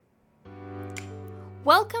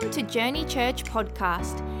Welcome to Journey Church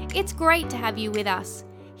Podcast. It's great to have you with us.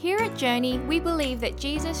 Here at Journey, we believe that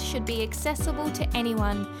Jesus should be accessible to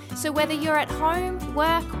anyone. So whether you're at home,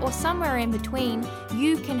 work, or somewhere in between,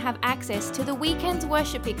 you can have access to the weekend's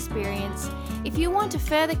worship experience. If you want to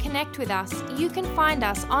further connect with us, you can find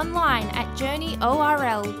us online at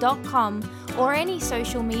journeyorl.com or any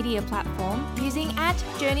social media platform using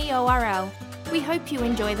 @journeyorl. We hope you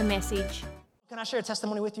enjoy the message. Can I share a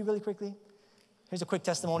testimony with you really quickly? Here's a quick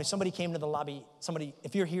testimony. Somebody came to the lobby. Somebody,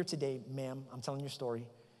 if you're here today, ma'am, I'm telling your story.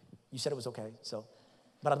 You said it was okay,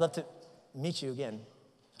 but I'd love to meet you again.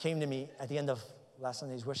 Came to me at the end of last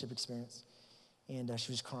Sunday's worship experience, and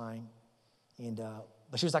she was crying,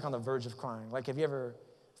 but she was like on the verge of crying. Like, have you ever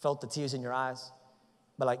felt the tears in your eyes,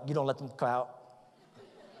 but like you don't let them come out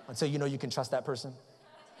until you know you can trust that person?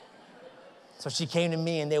 So she came to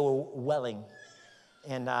me, and they were welling,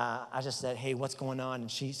 and I just said, "Hey, what's going on?"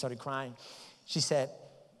 And she started crying. She said,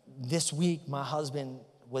 "This week, my husband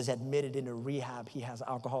was admitted into rehab. He has an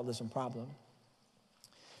alcoholism problem.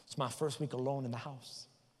 It's my first week alone in the house.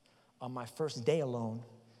 On my first day alone,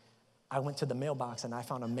 I went to the mailbox and I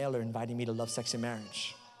found a mailer inviting me to Love, Sex, and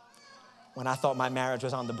Marriage. When I thought my marriage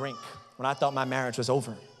was on the brink, when I thought my marriage was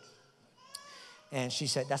over." And she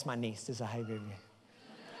said, "That's my niece. This is a hey baby."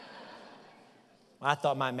 When I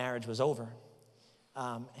thought my marriage was over,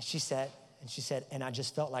 and she said, and I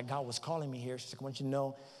just felt like God was calling me here. She's like, "I want you to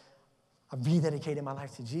know, I've rededicated my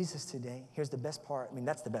life to Jesus today." Here's the best part. I mean,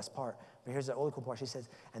 that's the best part. But here's the other cool part. She says,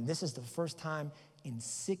 "And this is the first time in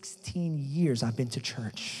 16 years I've been to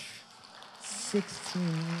church." 16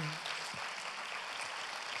 years.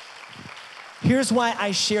 Here's why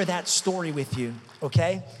I share that story with you,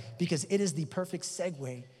 okay? Because it is the perfect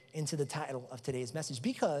segue into the title of today's message.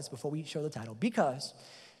 Before we show the title, because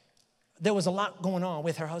there was a lot going on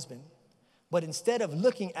with her husband. But instead of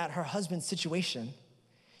looking at her husband's situation,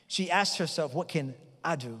 she asked herself, "What can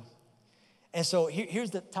I do?" And so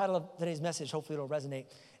here's the title of today's message. Hopefully it'll resonate.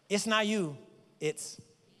 It's not you, that's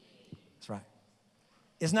right.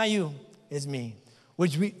 It's not you, it's me.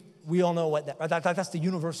 Which we all know what that's the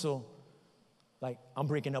universal, like, I'm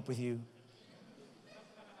breaking up with you.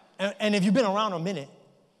 And if you've been around a minute,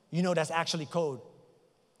 you know that's actually code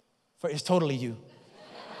for it's totally you.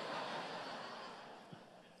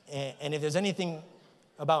 And if there's anything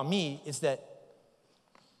about me, it's that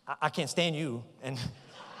I can't stand you, and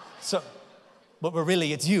so, but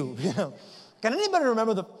really it's you. You know? Can anybody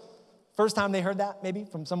remember the first time they heard that, maybe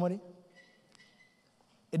from somebody?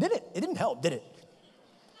 It didn't help, did it?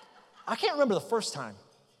 I can't remember the first time,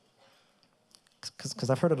 because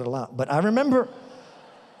I've heard it a lot. But I remember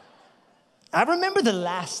the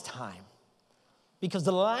last time, because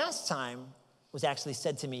the last time was actually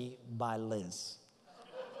said to me by Liz.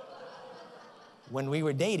 When we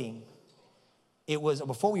were dating,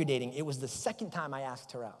 before we were dating, it was the second time I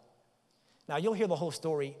asked her out. Now, you'll hear the whole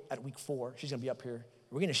story at week 4. She's going to be up here.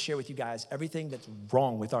 We're going to share with you guys everything that's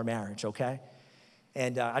wrong with our marriage, okay?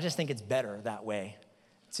 And I just think it's better that way,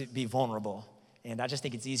 to be vulnerable. And I just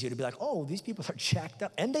think it's easier to be like, "Oh, these people are jacked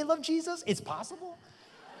up and they love Jesus? It's possible?"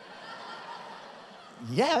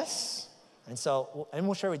 Yes. And so,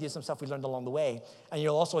 we'll share with you some stuff we learned along the way. And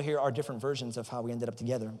you'll also hear our different versions of how we ended up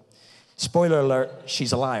together. Spoiler alert,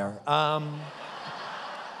 she's a liar.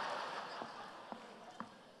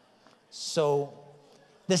 So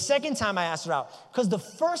the second time I asked her out, because the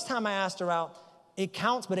first time I asked her out, it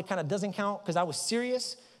counts, but it kind of doesn't count because I was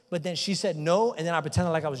serious, but then she said no, and then I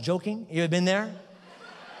pretended like I was joking. You ever been there?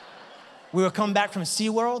 We were coming back from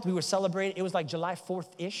SeaWorld. We were celebrating. It was like July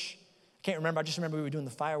 4th-ish. I can't remember. I just remember we were doing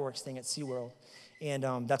the fireworks thing at SeaWorld,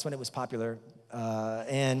 and that's when it was popular.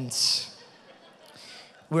 And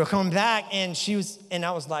we were coming back, and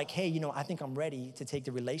I was like, "Hey, I think I'm ready to take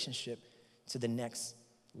the relationship to the next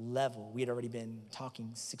level." We had already been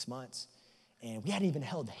talking 6 months, and we hadn't even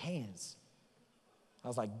held hands. I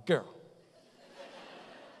was like, "Girl,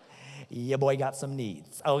 your boy got some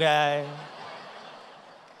needs, okay?"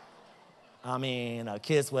 I mean, a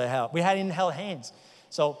kiss would help. We hadn't even held hands.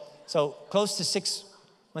 So close to 6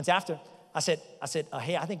 months after, I said,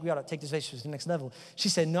 "Hey, I think we ought to take this relationship to the next level." She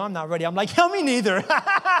said, "No, I'm not ready." I'm like, "Hell, me neither."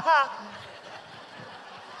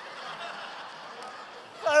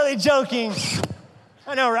 Totally joking.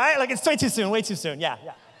 I know, right? Like, it's way too soon, Yeah.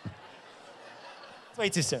 It's way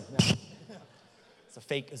too soon. Yeah. It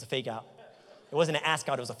was a fake out. It wasn't an ask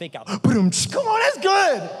out, it was a fake out. Come on, that's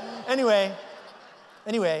good. Anyway,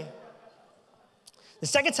 the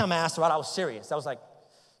second time I asked her out, I was serious. That was like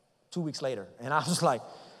 2 weeks later. And I was like,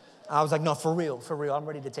 "No, for real, I'm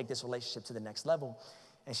ready to take this relationship to the next level."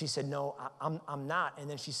 And she said, "No, I'm not." And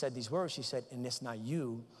then she said these words. She said, "And it's not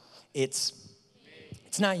you, it's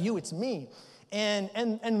It's not you, it's me. And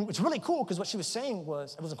it's really cool because what she was saying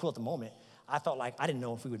was, it wasn't cool at the moment. I felt like I didn't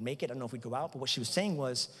know if we would make it. I didn't know if we'd go out. But what she was saying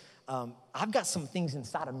was, I've got some things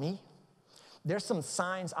inside of me. There's some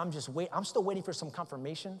signs I'm still waiting for some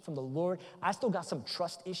confirmation from the Lord. I still got some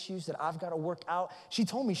trust issues that I've got to work out. She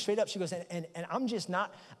told me straight up, she goes, and I'm just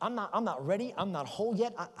not, I'm not ready. I'm not whole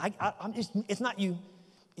yet. It's not you,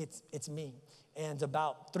 it's me. And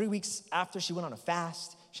about 3 weeks after she went on a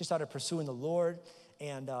fast, she started pursuing the Lord.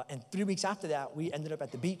 And 3 weeks after that, we ended up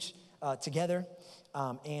at the beach together.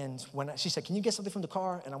 And when she said, can you get something from the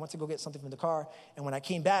car? And I went to go get something from the car. And when I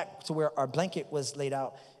came back to where our blanket was laid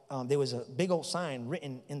out, there was a big old sign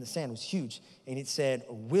written in the sand. It was huge. And it said,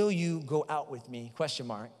 will you go out with me? ?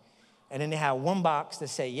 And then they had one box that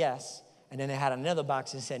said yes. And then they had another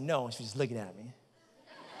box that said no. And she was just looking at me.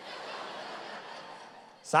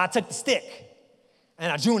 So I took the stick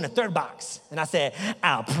and I drew in the third box. And I said,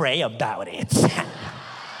 I'll pray about it.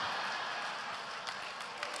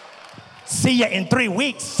 See ya in 3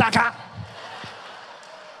 weeks, sucker.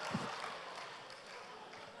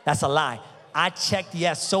 That's a lie. I checked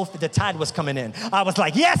yes, so the tide was coming in. I was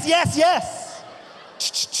like, yes, yes, yes.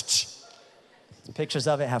 Pictures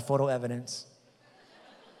of it have photo evidence.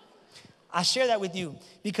 I share that with you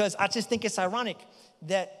because I just think it's ironic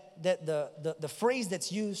that the phrase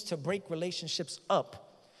that's used to break relationships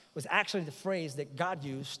up was actually the phrase that God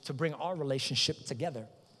used to bring our relationship together.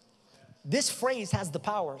 This phrase has the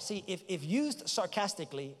power. See, if used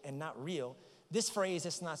sarcastically and not real, this phrase,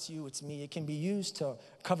 it's not you, it's me, it can be used to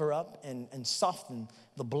cover up and soften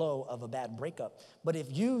the blow of a bad breakup. But if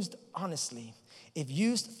used honestly, if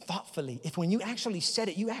used thoughtfully, if when you actually said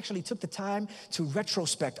it, you actually took the time to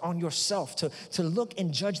retrospect on yourself, to look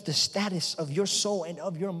and judge the status of your soul and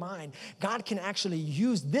of your mind, God can actually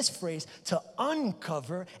use this phrase to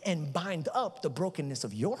uncover and bind up the brokenness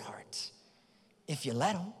of your heart if you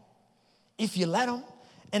let him. If you let him.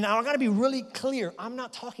 And now I gotta be really clear, I'm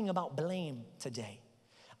not talking about blame today.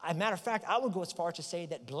 As a matter of fact, I would go as far as to say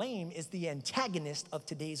that blame is the antagonist of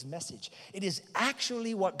today's message. It is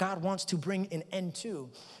actually what God wants to bring an end to,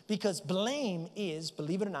 because blame is,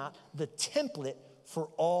 believe it or not, the template for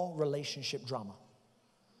all relationship drama.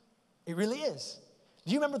 It really is.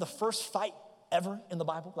 Do you remember the first fight ever in the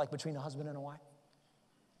Bible, like between a husband and a wife?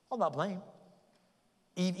 All about blame.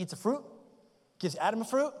 Eve eats a fruit, gives Adam a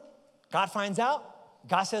fruit, God finds out,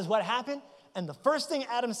 God says what happened, and the first thing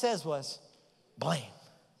Adam says was, blame.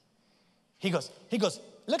 He goes,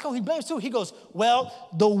 look how he blames too. He goes, well,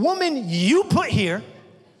 the woman you put here,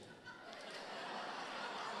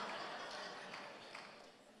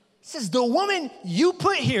 he says, the woman you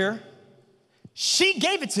put here, she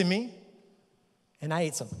gave it to me, and I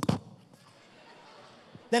ate some.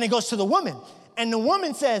 Then it goes to the woman, and the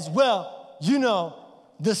woman says, well, you know,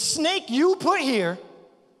 the snake you put here,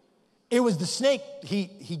 it was the snake,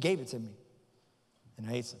 he gave it to me, and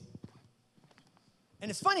I ate some.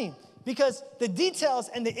 And it's funny because the details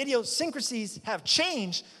and the idiosyncrasies have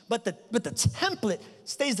changed, but the template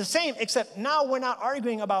stays the same, except now we're not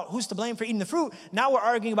arguing about who's to blame for eating the fruit. Now we're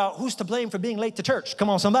arguing about who's to blame for being late to church. Come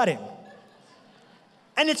on, somebody.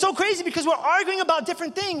 And it's so crazy because we're arguing about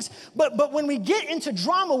different things, but when we get into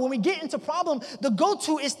drama, when we get into problem, the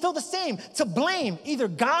go-to is still the same, to blame either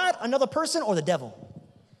God, another person, or the devil.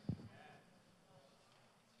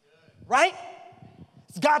 Right?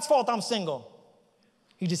 It's God's fault I'm single.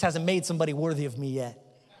 He just hasn't made somebody worthy of me yet.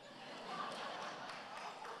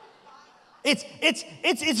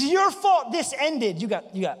 It's your fault this ended. You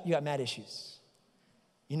got mad issues.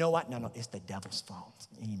 You know what? No, it's the devil's fault.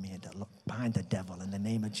 Amen. Bind the devil in the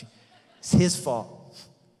name of Jesus. It's his fault.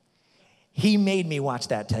 He made me watch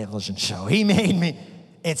that television show. He made me.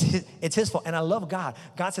 It's his fault. And I love God.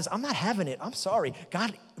 God says, I'm not having it. I'm sorry.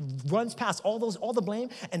 God runs past all the blame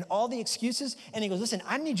and all the excuses. And he goes, listen,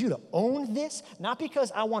 I need you to own this, not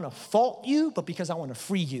because I want to fault you, but because I want to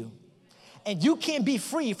free you. And you can't be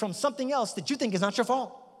free from something else that you think is not your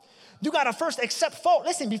fault. You got to first accept fault.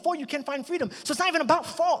 Listen, before you can find freedom. So it's not even about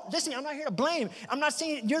fault. Listen, I'm not here to blame. I'm not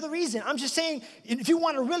saying you're the reason. I'm just saying if you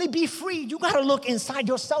want to really be free, you got to look inside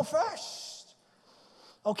yourself first.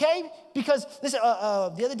 Okay? Because, listen,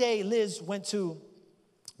 the other day, Liz went to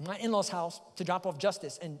my in-laws' house to drop off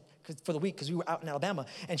Justice for the week because we were out in Alabama.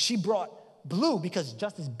 And she brought Blue because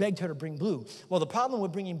Justice begged her to bring Blue. Well, the problem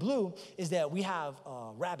with bringing Blue is that we have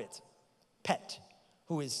a rabbit, Pet,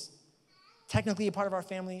 who is technically a part of our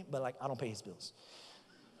family, but, I don't pay his bills.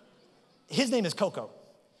 His name is Coco.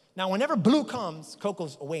 Now, whenever Blue comes,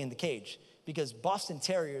 Coco's away in the cage because Boston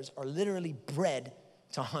Terriers are literally bred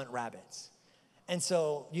to hunt rabbits. And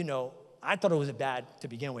so, I thought it was bad to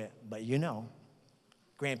begin with, but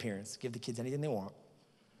grandparents give the kids anything they want.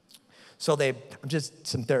 So I'm just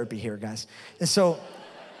some therapy here, guys. And so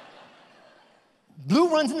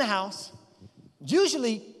Blue runs in the house.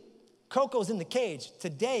 Usually, Coco's in the cage.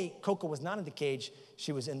 Today, Coco was not in the cage.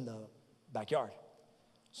 She was in the backyard.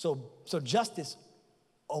 So Justice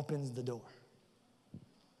opens the door.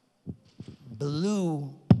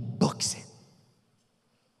 Blue books it.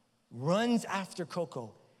 Runs after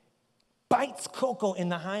Coco. Bites Coco in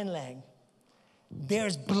the hind leg.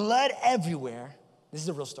 There's blood everywhere. This is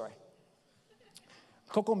a real story.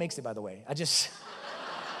 Coco makes it, by the way.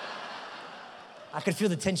 I could feel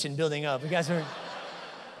the tension building up. You guys heard?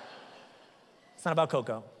 It's not about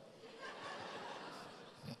Coco.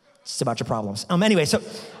 It's about your problems. Anyway,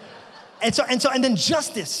 and then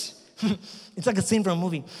Justice. It's like a scene from a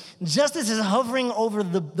movie. Justice is hovering over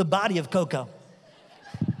the body of Coco.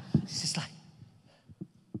 He's just like.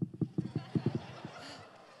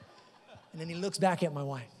 And then he looks back at my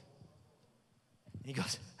wife. And he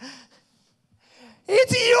goes,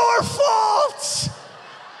 "It's your fault.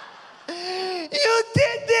 You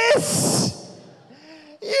did this.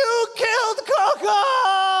 You killed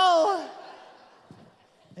Coco."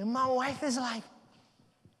 And my wife is like,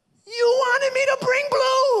 "You wanted me to bring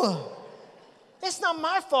Blue. It's not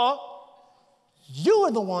my fault. You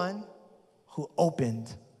were the one who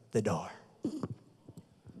opened the door."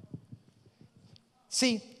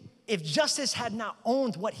 See, if Justice had not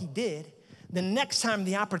owned what he did, the next time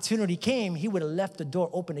the opportunity came, he would have left the door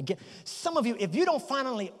open again. Some of you, if you don't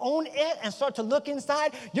finally own it and start to look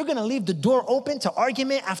inside, you're going to leave the door open to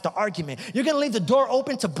argument after argument. You're going to leave the door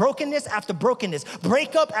open to brokenness after brokenness,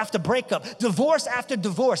 breakup after breakup, divorce after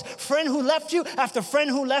divorce, friend who left you after friend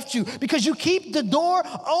who left you, because you keep the door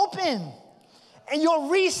open. And you're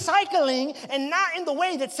recycling, and not in the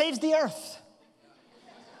way that saves the earth.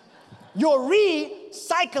 You're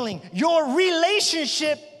recycling your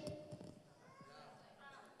relationship.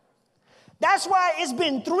 That's why it's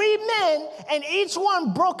been 3 men, and each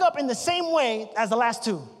one broke up in the same way as the last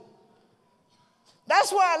 2.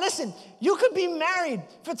 That's why, listen, you could be married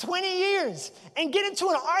for 20 years and get into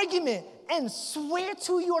an argument and swear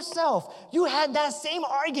to yourself you had that same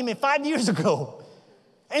argument 5 years ago.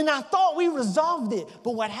 And I thought we resolved it.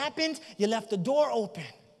 But what happened? You left the door open.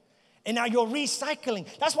 And now you're recycling.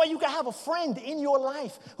 That's why you can have a friend in your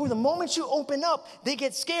life who the moment you open up, they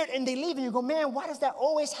get scared and they leave. And you go, "Man, why does that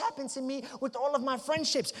always happen to me with all of my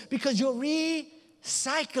friendships?" Because you're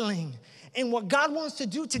recycling. And what God wants to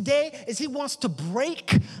do today is he wants to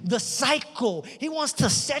break the cycle. He wants to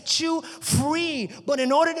set you free. But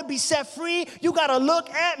in order to be set free, you got to look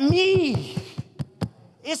at me.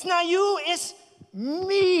 It's not you, it's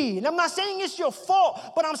me. And I'm not saying it's your fault,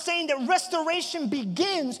 but I'm saying that restoration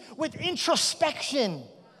begins with introspection.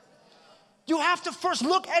 You have to first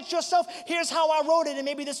look at yourself. Here's how I wrote it, and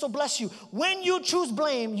maybe this will bless you. When you choose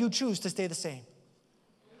blame, you choose to stay the same.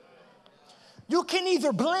 You can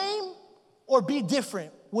either blame or be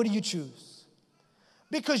different. What do you choose?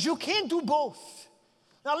 Because you can't do both.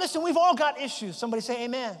 Now listen, we've all got issues. Somebody say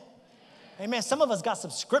amen. Amen. Some of us got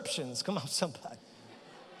subscriptions. Come on, somebody.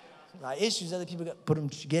 Issues other people got, put them,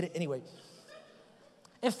 get it? Anyway.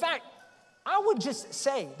 In fact, I would just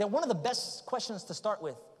say that one of the best questions to start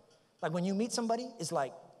with, like when you meet somebody, is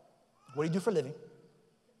like, what do you do for a living?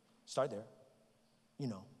 Start there.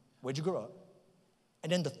 Where'd you grow up?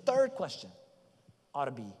 And then the third question ought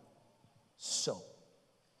to be, so,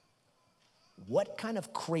 what kind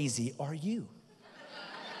of crazy are you?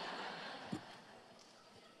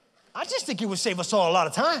 I just think it would save us all a lot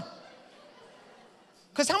of time.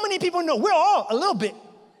 Because how many people know we're all a little bit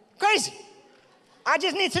crazy? I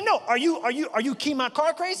just need to know, are you key my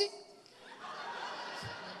car crazy?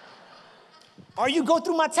 Are you go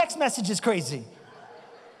through my text messages crazy?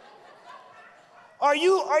 Are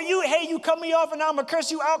you, hey, you cut me off and I'm gonna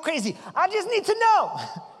curse you out crazy? I just need to know.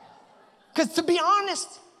 Because to be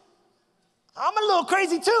honest, I'm a little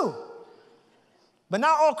crazy too. But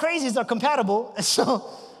not all crazies are compatible. And so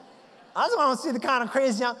I just want to see the kind of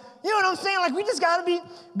crazy, you know what I'm saying? Like, we just got to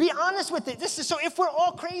be honest with it. So if we're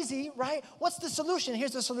all crazy, right, what's the solution?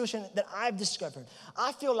 Here's the solution that I've discovered.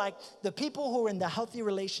 I feel like the people who are in the healthy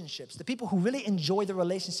relationships, the people who really enjoy the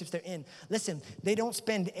relationships they're in, listen, they don't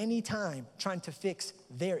spend any time trying to fix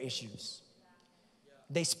their issues.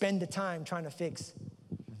 They spend the time trying to fix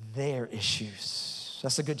their issues.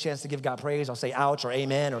 That's a good chance to give God praise. I'll say ouch or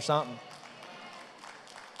amen or something.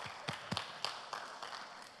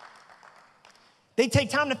 They take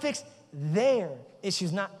time to fix their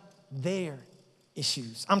issues, not their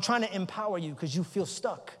issues. I'm trying to empower you because you feel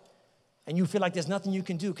stuck. And you feel like there's nothing you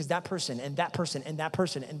can do because that person and that person and that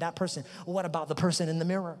person and that person. Well, what about the person in the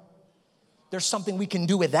mirror? There's something we can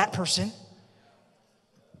do with that person.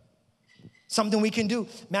 Something we can do.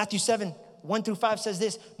 Matthew 7, 1-5 says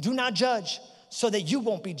this, do not judge so that you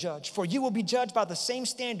won't be judged. For you will be judged by the same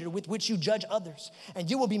standard with which you judge others.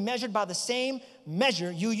 And you will be measured by the same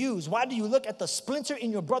measure you use. Why do you look at the splinter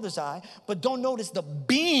in your brother's eye, but don't notice the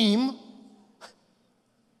beam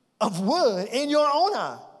of wood in your own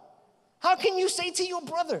eye? How can you say to your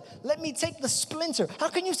brother, let me take the splinter? How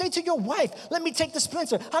can you say to your wife, let me take the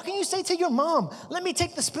splinter? How can you say to your mom, let me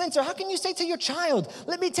take the splinter? How can you say to your child,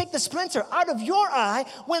 let me take the splinter out of your eye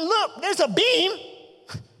when, look, there's a beam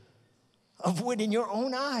of wood in your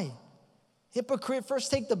own eye? Hypocrite,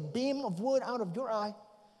 first take the beam of wood out of your eye,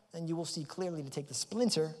 and you will see clearly to take the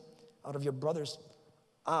splinter out of your brother's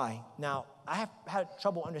eye. Now, I have had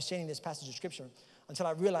trouble understanding this passage of scripture until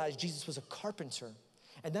I realized Jesus was a carpenter.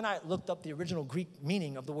 And then I looked up the original Greek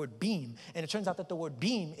meaning of the word beam, and it turns out that the word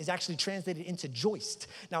beam is actually translated into joist.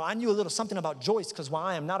 Now, I knew a little something about joist because while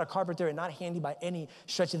I am not a carpenter and not handy by any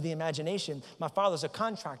stretch of the imagination, my father's a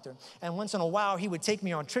contractor. And once in a while, he would take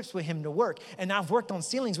me on trips with him to work. And I've worked on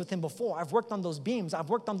ceilings with him before. I've worked on those beams. I've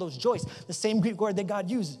worked on those joists, the same Greek word that God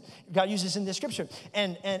uses in the scripture.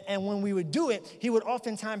 And when we would do it, he would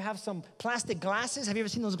oftentimes have some plastic glasses. Have you ever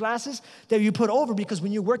seen those glasses that you put over? Because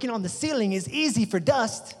when you're working on the ceiling, it's easy for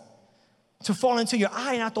dust to fall into your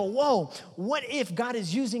eye. And I thought, whoa, what if God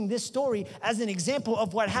is using this story as an example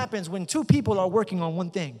of what happens when two people are working on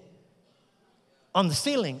one thing on the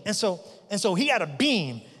ceiling? And so he had a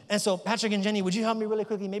beam. And so Patrick and Jenny, would you help me really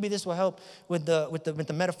quickly? Maybe this will help with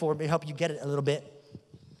the metaphor, maybe help you get it a little bit.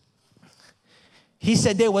 He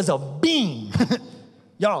said there was a beam.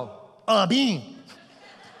 Y'all, a beam.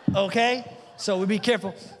 Okay? So we be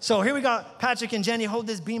careful. So here we got Patrick and Jenny, hold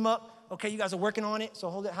this beam up. Okay, you guys are working on it, so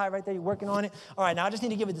hold it high right there. You're working on it. All right, now I just need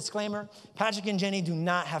to give a disclaimer. Patrick and Jenny do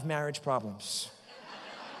not have marriage problems.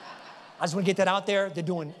 I just want to get that out there. They're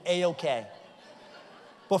doing A-okay.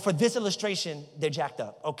 But for this illustration, they're jacked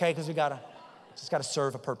up, okay? Because we just gotta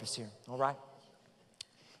serve a purpose here, all right?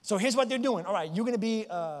 So here's what they're doing. All right, you're going to be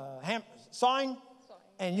sawing,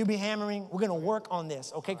 and you be hammering. We're going to work on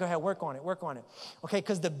this, okay? Go ahead, work on it. Okay,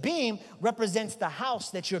 because the beam represents the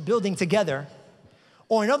house that you're building together.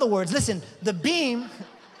 Or in other words, listen, the beam,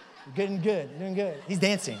 you're doing good. He's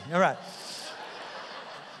dancing, all right.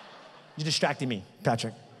 You're distracting me,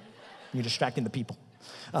 Patrick. You're distracting the people.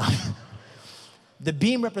 The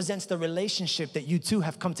beam represents the relationship that you two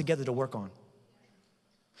have come together to work on.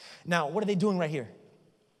 Now, what are they doing right here?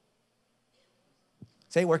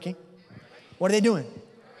 Say working. What are they doing?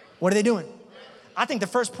 What are they doing? I think the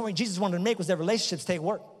first point Jesus wanted to make was that relationships take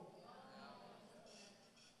work.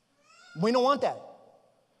 We don't want that.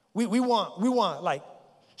 We want like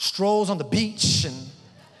strolls on the beach and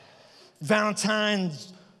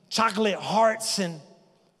Valentine's chocolate hearts, and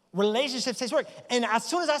relationships takes work. And as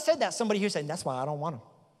soon as I said that, somebody here said, that's why I don't want them.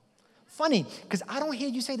 Funny, because I don't hear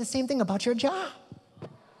you say the same thing about your job.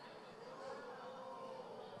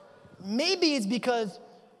 Maybe it's because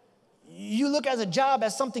you look at a job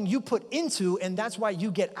as something you put into, and that's why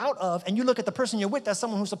you get out of, and you look at the person you're with as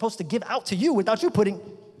someone who's supposed to give out to you without you putting.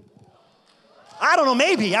 I don't know,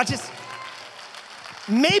 maybe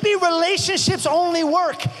relationships only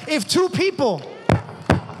work if two people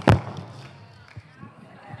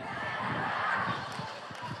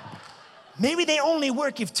maybe they only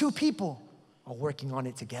work if two people are working on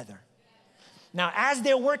it together. Now, as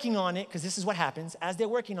they're working on it, because this is what happens, as they're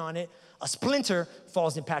working on it, a splinter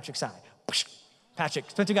falls in Patrick's eye. Patrick,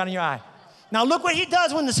 splinter got in your eye. Now, look what he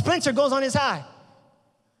does when the splinter goes on his eye.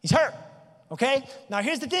 He's hurt, okay? Now,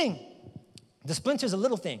 here's the thing. The splinter's a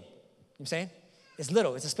little thing. You know what I'm saying? It's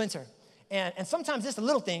little, it's a splinter. And sometimes it's the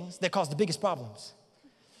little things that cause the biggest problems.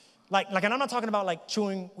 Like, and I'm not talking about like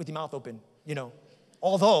chewing with your mouth open, you know,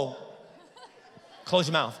 although, close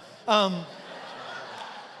your mouth.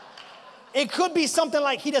 It could be something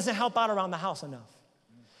like he doesn't help out around the house enough.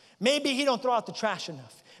 Maybe he don't throw out the trash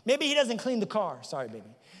enough. Maybe he doesn't clean the car. Sorry,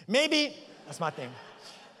 baby. Maybe, that's my thing.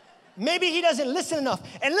 Maybe he doesn't listen enough.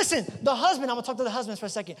 And listen, the husband, I'm going to talk to the husbands for a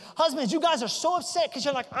second. Husbands, you guys are so upset because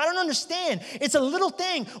you're like, I don't understand. It's a little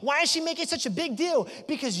thing. Why is she making such a big deal?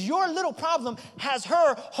 Because your little problem has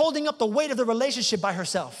her holding up the weight of the relationship by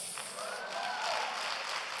herself.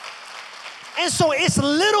 And so it's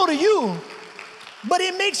little to you, but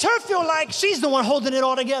it makes her feel like she's the one holding it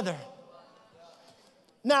all together.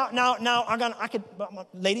 Now,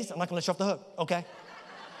 ladies, I'm not going to let you off the hook, okay?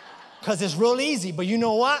 Because it's real easy, but you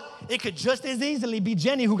know what? It could just as easily be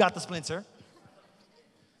Jenny who got the splinter.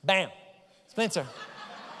 Bam, splinter.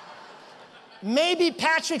 Maybe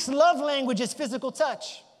Patrick's love language is physical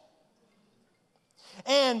touch.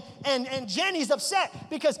 And Jenny's upset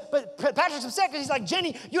but Patrick's upset because he's like,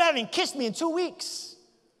 Jenny, you haven't kissed me in 2 weeks.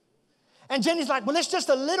 And Jenny's like, well, it's just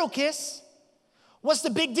a little kiss. What's the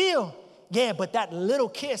big deal? Yeah, but that little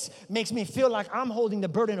kiss makes me feel like I'm holding the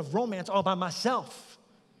burden of romance all by myself.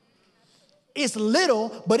 It's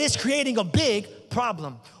little, but it's creating a big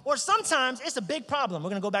problem. Or sometimes it's a big problem. We're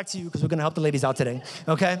going to go back to you because we're going to help the ladies out today,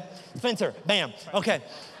 okay? Flinter, bam, okay.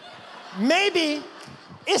 Maybe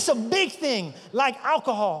it's a big thing like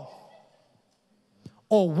alcohol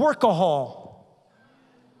or workahol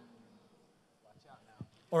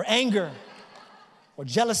or anger or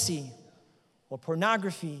jealousy or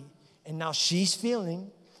pornography. And now she's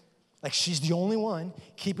feeling like she's the only one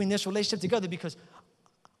keeping this relationship together because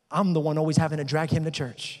I'm the one always having to drag him to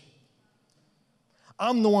church.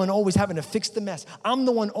 I'm the one always having to fix the mess. I'm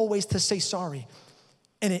the one always to say sorry.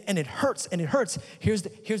 And it hurts, and it hurts. Here's the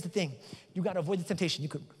thing. You got to avoid the temptation. You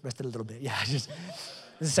could rest it a little bit. Yeah, this is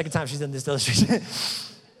the second time she's done this illustration.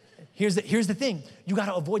 Here's the thing. You got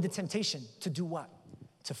to avoid the temptation to do what?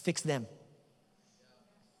 To fix them.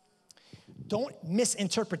 Don't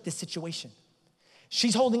misinterpret this situation.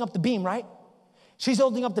 She's holding up the beam, right? She's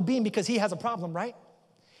holding up the beam because he has a problem, right?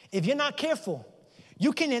 If you're not careful,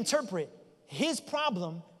 you can interpret his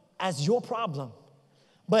problem as your problem.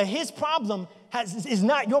 But his problem is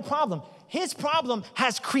not your problem. His problem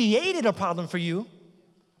has created a problem for you,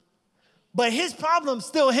 but his problem's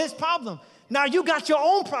still his problem. Now you got your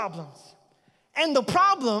own problems. And the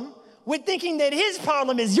problem with thinking that his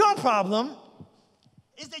problem is your problem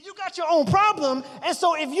is that you got your own problem. And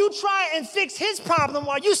so if you try and fix his problem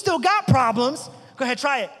while you still got problems, go ahead,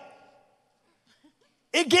 try it.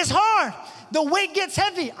 It gets hard. The weight gets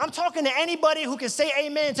heavy. I'm talking to anybody who can say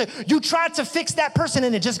amen to you tried to fix that person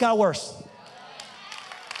and it just got worse.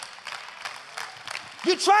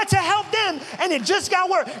 You tried to help them and it just got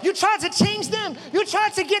worse. You tried to change them. You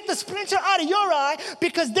tried to get the splinter out of your eye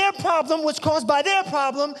because their problem was caused by their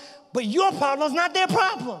problem, but your problem is not their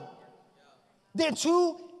problem. They're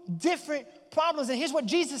two different problems. And here's what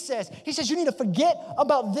Jesus says. He says you need to forget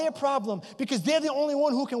about their problem because they're the only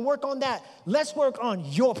one who can work on that. Let's work on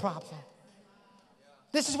your problem.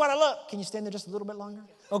 This is what I love. Can you stand there just a little bit longer?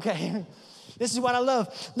 Okay. This is what I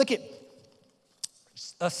love. Look at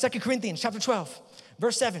 2 Corinthians chapter 12,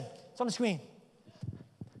 verse 7. It's on the screen.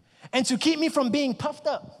 And to keep me from being puffed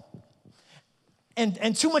up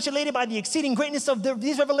and too much elated by the exceeding greatness of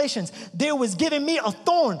these revelations, there was given me a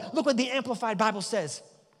thorn. Look what the Amplified Bible says.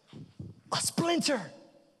 A splinter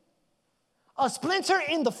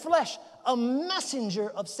in the flesh, a messenger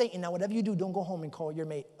of Satan. Now, whatever you do, don't go home and call your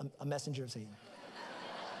mate a messenger of Satan.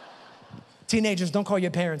 Teenagers, don't call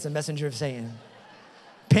your parents a messenger of Satan.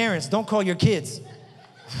 Parents, don't call your kids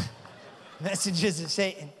messengers of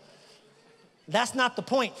Satan. That's not the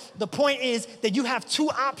point. The point is that you have two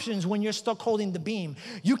options when you're stuck holding the beam.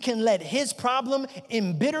 You can let his problem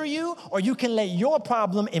embitter you, or you can let your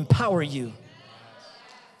problem empower you.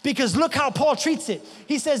 Because look how Paul treats it.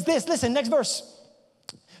 He says this, listen, next verse.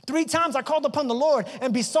 3 times I called upon the Lord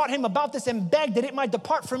and besought him about this and begged that it might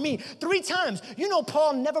depart from me. 3 times. You know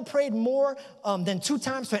Paul never prayed more than 2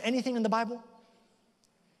 times for anything in the Bible?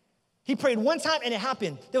 He prayed 1 time and it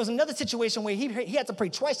happened. There was another situation where he had to pray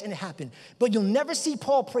twice and it happened. But you'll never see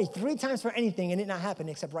Paul pray 3 times for anything and it not happen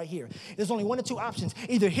except right here. There's only 1 or 2 options.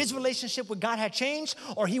 Either his relationship with God had changed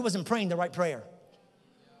or he wasn't praying the right prayer.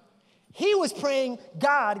 He was praying,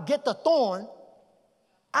 God, get the thorn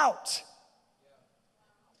out.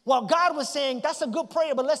 While God was saying, that's a good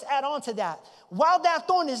prayer, but let's add on to that. While that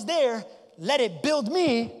thorn is there, let it build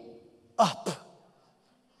me up.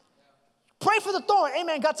 Pray for the thorn.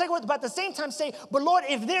 Amen. God, take it. But at the same time say, but Lord,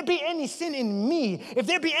 if there be any sin in me, if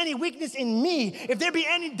there be any weakness in me, if there be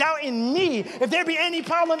any doubt in me, if there be any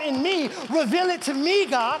problem in me, reveal it to me,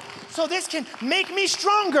 God, so this can make me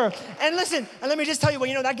stronger. And listen, and let me just tell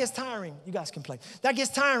you, that gets tiring. You guys can play. That gets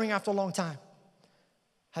tiring after a long time.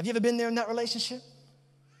 Have you ever been there in that relationship?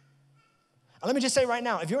 And let me just say right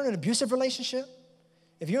now, if you're in an abusive relationship,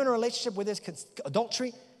 if you're in a relationship with this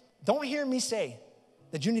adultery, don't hear me say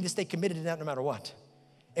that you need to stay committed to that no matter what.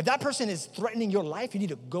 If that person is threatening your life, you need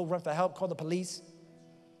to go run for help, call the police,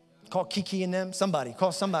 call Kiki and them,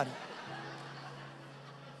 call somebody.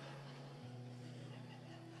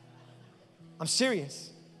 I'm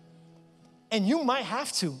serious. And you might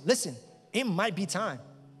have to, listen, it might be time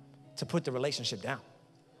to put the relationship down.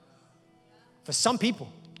 For some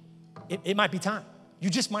people, it might be time. You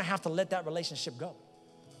just might have to let that relationship go.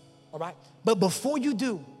 All right? But before you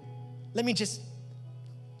do, let me just,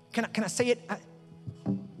 can I say it?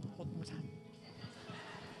 Hold on.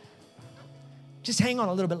 Just hang on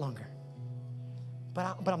a little bit longer.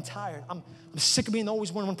 but I'm tired. I'm sick of being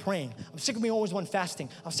always one praying. I'm sick of being always one fasting.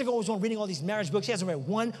 I'm sick of always one reading all these marriage books. He hasn't read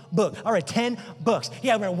one book. I read 10 books. He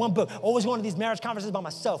hasn't read one book. Always going to these marriage conferences by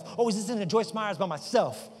myself. Always listening to Joyce Myers by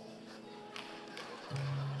myself.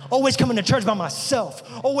 Always coming to church by myself.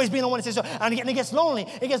 Always being the one that says so. And it gets lonely.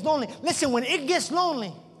 It gets lonely. Listen, when it gets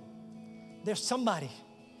lonely, there's somebody.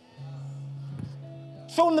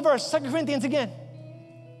 Show them the verse, 2 Corinthians again.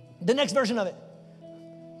 The next version of it.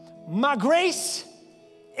 My grace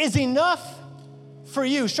is enough for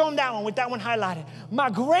you. Show them that one with that one highlighted. My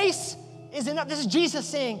grace is enough. This is Jesus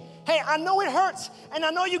saying, hey, I know it hurts, and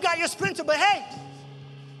I know you got your splinter, but hey,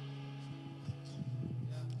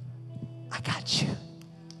 I got you.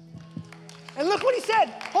 And look what he said.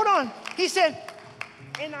 Hold on. He said,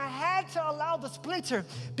 and I had to allow the splinter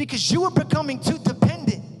because you were becoming too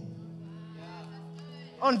dependent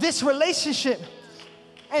on this relationship.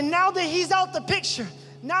 And now that he's out the picture,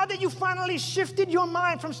 now that you finally shifted your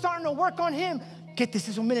mind from starting to work on him, get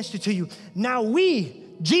this will minister to you. Now we,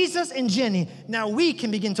 Jesus and Jenny, now we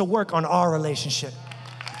can begin to work on our relationship.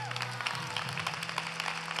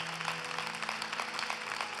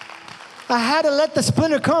 I had to let the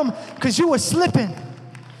splinter come because you were slipping.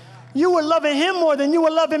 You were loving him more than you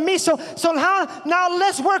were loving me. So now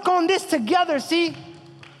let's work on this together, see?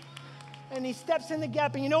 And he steps in the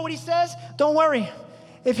gap, and you know what he says? Don't worry.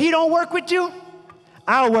 If he don't work with you,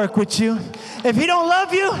 I'll work with you. If he don't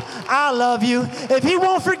love you, I'll love you. If he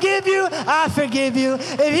won't forgive you, I'll forgive you.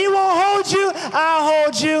 If he won't hold you, I'll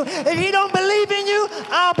hold you. If he don't believe in you,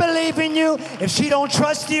 I'll believe in you. If she don't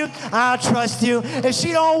trust you, I'll trust you. If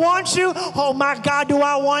she don't want you, oh my God, do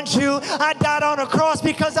I want you. I died on a cross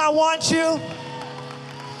because I want you.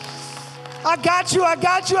 I got you, I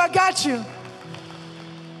got you, I got you.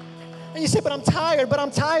 And you say, but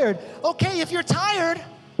I'm tired. Okay, if you're tired,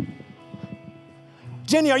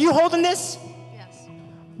 Jenny, are you holding this? Yes.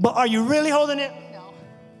 But are you really holding it? No.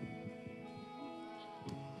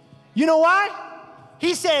 You know why?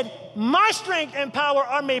 He said, my strength and power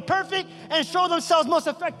are made perfect and show themselves most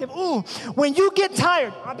effective. Ooh, when you get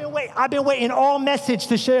tired, I've been waiting all message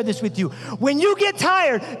to share this with you. When you get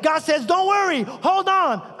tired, God says, don't worry, hold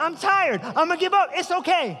on. I'm tired. I'm going to give up. It's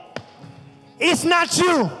okay. It's not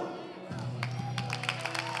you.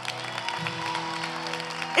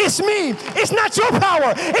 It's me. It's not your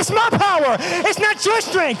power. It's my power. It's not your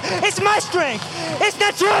strength. It's my strength. It's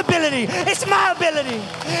not your ability. It's my ability.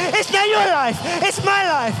 It's not your life. It's my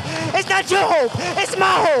life. It's not your hope. It's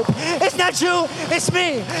my hope. It's not you. It's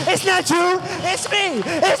me. It's not you. It's me.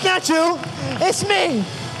 It's not you. It's me.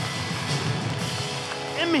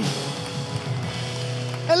 And me.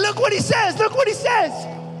 And look what he says. Look what he says.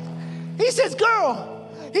 He says, girl.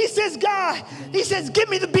 He says, God. He says, give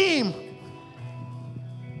me the beam.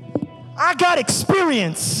 I got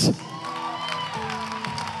experience.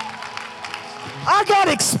 I got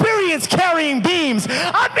experience carrying beams.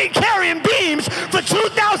 I've been carrying beams for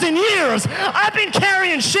 2,000 years. I've been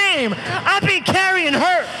carrying shame. I've been carrying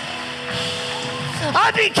hurt.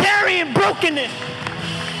 I've been carrying brokenness.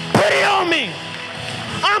 Put it on me.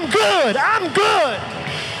 I'm good. I'm good.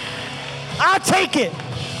 I'll take it.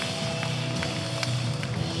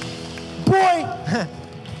 Boy,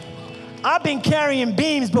 I've been carrying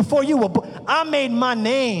beams before you were born. I made my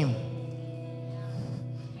name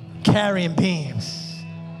carrying beams.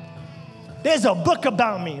 There's a book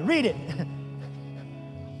about me. Read it.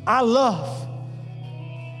 I love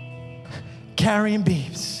carrying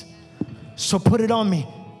beams. So put it on me.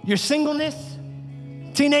 Your singleness,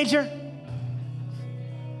 teenager,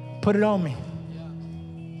 put it on me.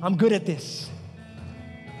 I'm good at this.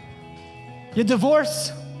 Your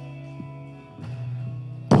divorce,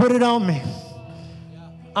 put it on me.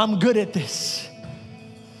 I'm good at this.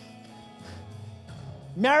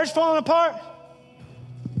 Marriage falling apart,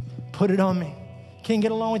 put it on me. Can't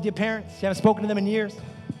get along with your parents, you haven't spoken to them in years,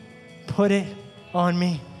 put it on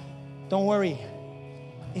me. Don't worry,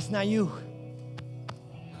 it's not you.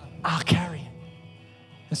 I'll carry it.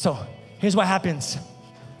 And so, here's what happens.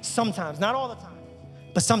 Sometimes, not all the time,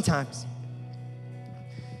 but sometimes.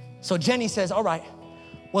 So Jenny says, all right,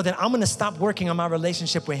 well then I'm gonna stop working on my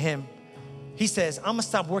relationship with him. He says, I'm gonna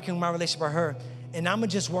stop working on my relationship with her, and I'm gonna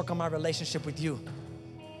just work on my relationship with you.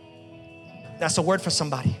 That's a word for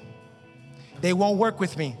somebody. They won't work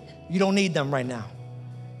with me. You don't need them right now.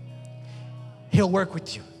 He'll work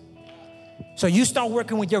with you. So you start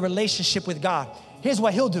working with your relationship with God. Here's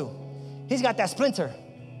what he'll do. He's got that splinter.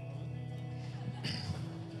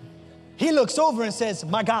 He looks over and says,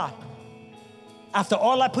 my God, after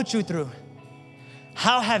all I put you through,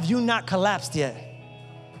 how have you not collapsed yet?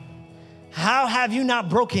 How have you not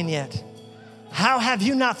broken yet? How have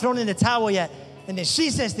you not thrown in the towel yet? And then she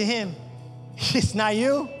says to him, it's not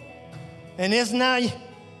you, and it's not you,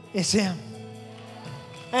 it's him.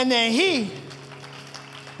 And then he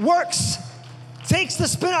works, takes the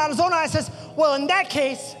spin out of his own eye and says, well, in that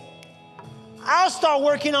case, I'll start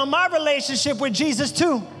working on my relationship with Jesus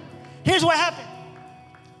too. Here's what happened.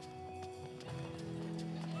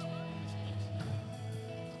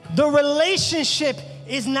 The relationship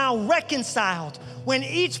is now reconciled when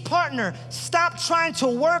each partner stopped trying to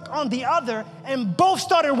work on the other and both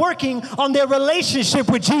started working on their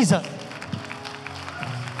relationship with Jesus.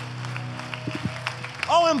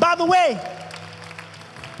 Oh, and by the way,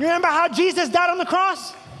 you remember how Jesus died on the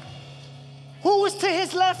cross? Who was to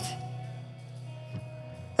his left?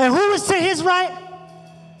 And who was to his right?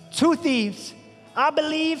 Two thieves. I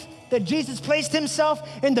believe that Jesus placed himself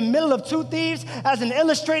in the middle of two thieves as an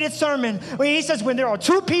illustrated sermon where he says when there are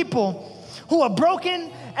two people who are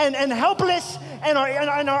broken and helpless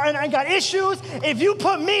and got issues, if you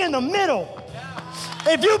put me in the middle,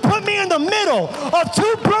 if you put me in the middle of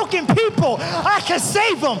two broken people, I can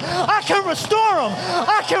save them, I can restore them,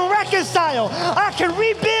 I can reconcile, I can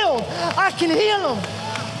rebuild, I can heal them.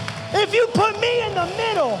 If you put me in the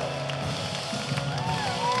middle,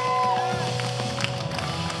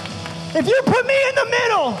 if you put me in the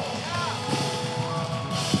middle,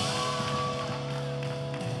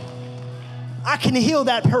 I can heal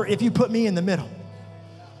that hurt if you put me in the middle.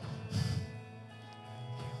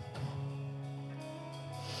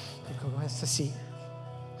 Go ahead, to see.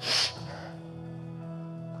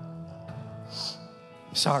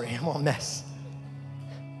 Sorry, I'm all a mess.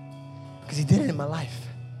 Because he did it in my life.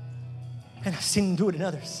 And I've seen him do it in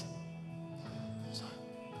others.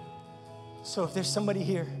 So if there's somebody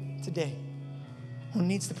here today who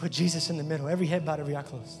needs to put Jesus in the middle, every head bowed, every eye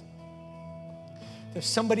closed. There's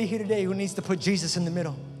somebody here today who needs to put Jesus in the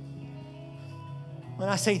middle. When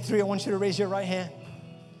I say 3, I want you to raise your right hand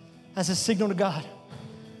as a signal to God.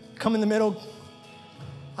 Come in the middle.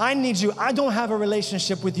 I need you. I don't have a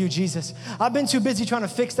relationship with you, Jesus. I've been too busy trying to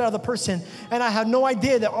fix that other person, and I had no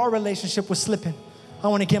idea that our relationship was slipping. I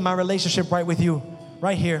want to get my relationship right with you,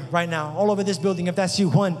 right here, right now, all over this building. If that's you,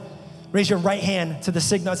 1, raise your right hand to the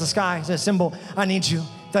signal, to the sky, to the symbol. I need you.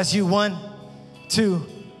 If that's you, 1, 2,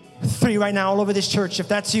 3 right now, all over this church. If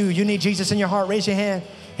that's you, you need Jesus in your heart, raise your hand.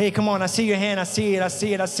 Hey, come on, I see your hand. I see it, I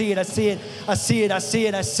see it, I see it, I see it. I see it, I see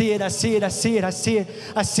it, I see it, I see it, I see it, I see it,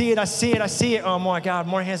 I see it, I see it, I see it. Oh my God,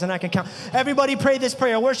 more hands than I can count. Everybody pray this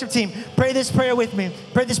prayer. Worship team, pray this prayer with me.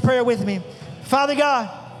 Pray this prayer with me. Father God,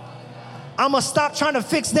 I'm going to stop trying to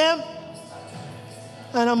fix them,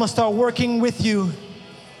 and I'm going to start working with you.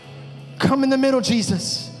 Come in the middle,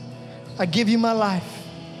 Jesus. I give you my life.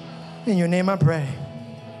 In your name I pray.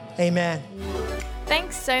 Amen.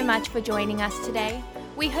 Thanks so much for joining us today.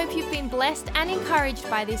 We hope you've been blessed and encouraged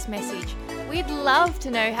by this message. We'd love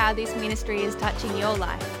to know how this ministry is touching your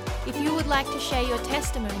life. If you would like to share your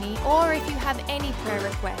testimony, or if you have any prayer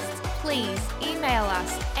requests, please email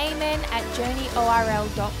us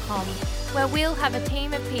amen@journeyorl.com, where we'll have a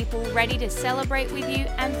team of people ready to celebrate with you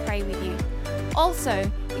and pray with you.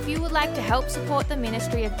 Also, if you would like to help support the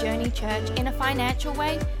ministry of Journey Church in a financial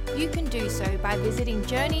way, you can do so by visiting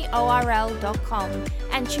journeyorl.com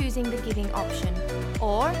and choosing the giving option,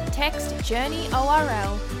 or text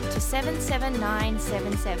JourneyORL to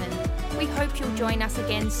 77977. We hope you'll join us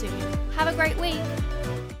again soon. Have a great week.